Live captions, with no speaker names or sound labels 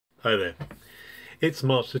Hi there. It's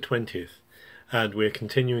March the 20th, and we're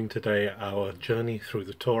continuing today our journey through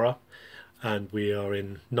the Torah, and we are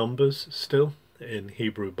in Numbers still, in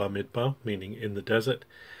Hebrew Bamidbar, meaning in the desert,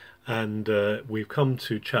 and we've come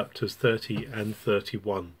to chapters 30 and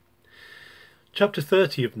 31. Chapter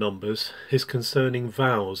 30 of Numbers is concerning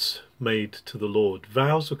vows made to the Lord.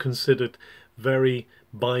 Vows are considered very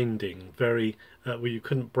binding, very well, you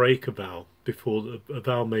couldn't break a vow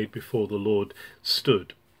made before the Lord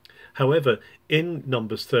stood. However, in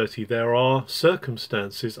Numbers 30 there are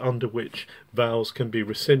circumstances under which vows can be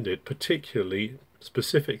rescinded,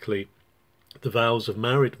 specifically the vows of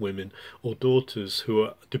married women or daughters who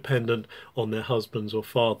are dependent on their husbands or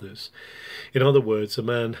fathers. In other words, a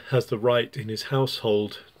man has the right in his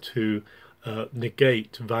household to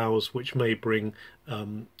negate vows which may bring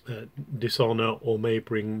dishonor or may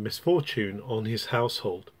bring misfortune on his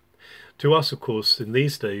household. To us, of course, in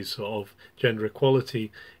these days of gender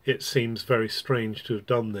equality, it seems very strange to have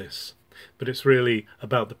done this. But it's really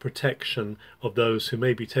about the protection of those who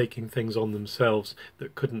may be taking things on themselves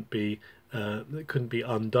that couldn't be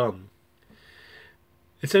undone.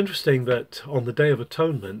 It's interesting that on the Day of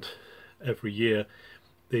Atonement every year,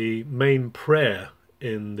 the main prayer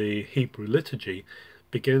in the Hebrew liturgy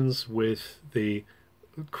begins with the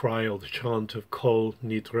cry or the chant of Kol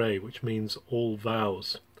Nidre, which means all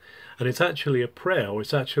vows. And it's actually a prayer, or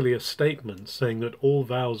it's actually a statement saying that all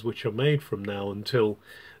vows which are made from now until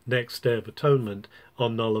next Day of Atonement are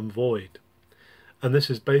null and void. And this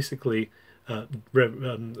is basically,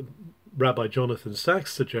 Rabbi Jonathan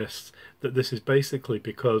Sachs suggests that this is basically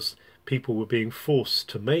because people were being forced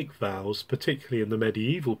to make vows, particularly in the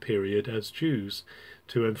medieval period as Jews,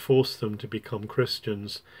 to enforce them to become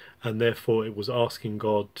Christians, and therefore it was asking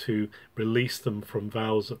God to release them from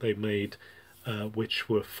vows that they made which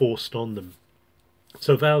were forced on them.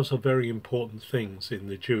 So vows are very important things in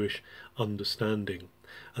the Jewish understanding,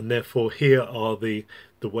 and therefore here are the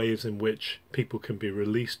ways in which people can be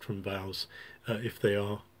released from vows if they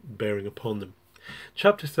are bearing upon them.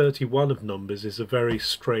 Chapter 31 of Numbers is a very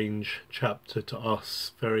strange chapter to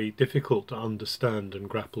us, very difficult to understand and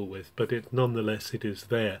grapple with, but nonetheless it is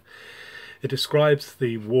there. It describes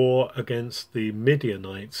the war against the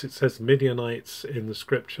Midianites. It says Midianites in the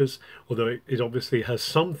scriptures, although it obviously has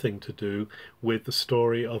something to do with the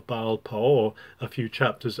story of Baal Peor a few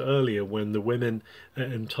chapters earlier, when the women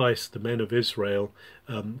enticed the men of Israel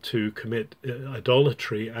to commit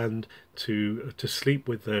idolatry and to sleep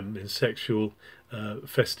with them in sexual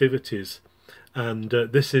festivities. And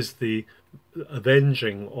this is the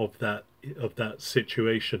avenging of that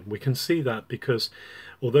situation. We can see that because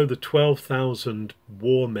although the 12,000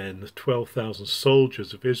 war men, the 12,000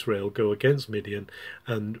 soldiers of Israel go against Midian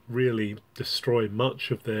and really destroy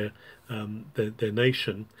much of their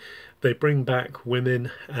nation, they bring back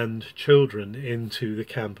women and children into the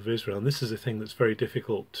camp of Israel. And this is a thing that's very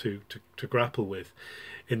difficult to grapple with.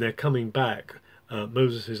 In their coming back,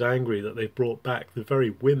 Moses is angry that they've brought back the very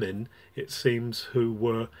women, it seems, who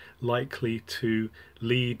were likely to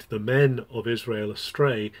lead the men of Israel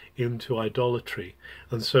astray into idolatry.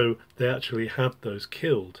 And so they actually have those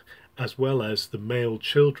killed, as well as the male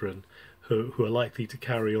children who are likely to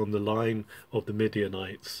carry on the line of the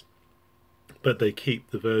Midianites. But they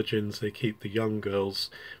keep the virgins, they keep the young girls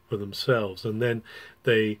for themselves, and then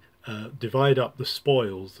they divide up the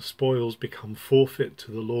spoils. The spoils become forfeit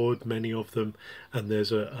to the Lord, many of them, and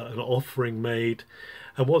there's an offering made.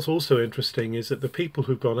 And what's also interesting is that the people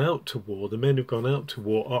who've gone out to war, the men who've gone out to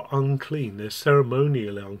war, are unclean. They're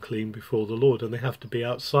ceremonially unclean before the Lord, and they have to be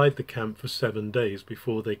outside the camp for 7 days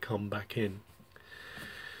before they come back in.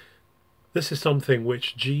 This is something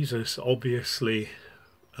which Jesus obviously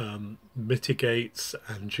mitigates,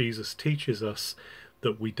 and Jesus teaches us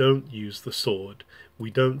that we don't use the sword, we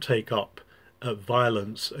don't take up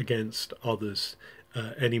violence against others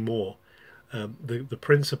anymore. The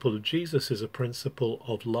principle of Jesus is a principle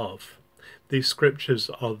of love. These scriptures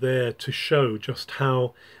are there to show just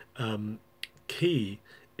how key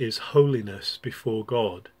is holiness before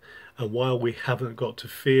God. And while we haven't got to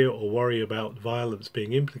fear or worry about violence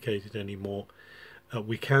being implicated anymore,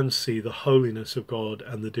 we can see the holiness of God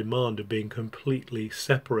and the demand of being completely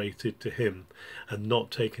separated to Him and not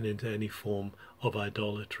taken into any form of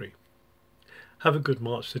idolatry. Have a good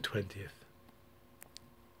March the 20th.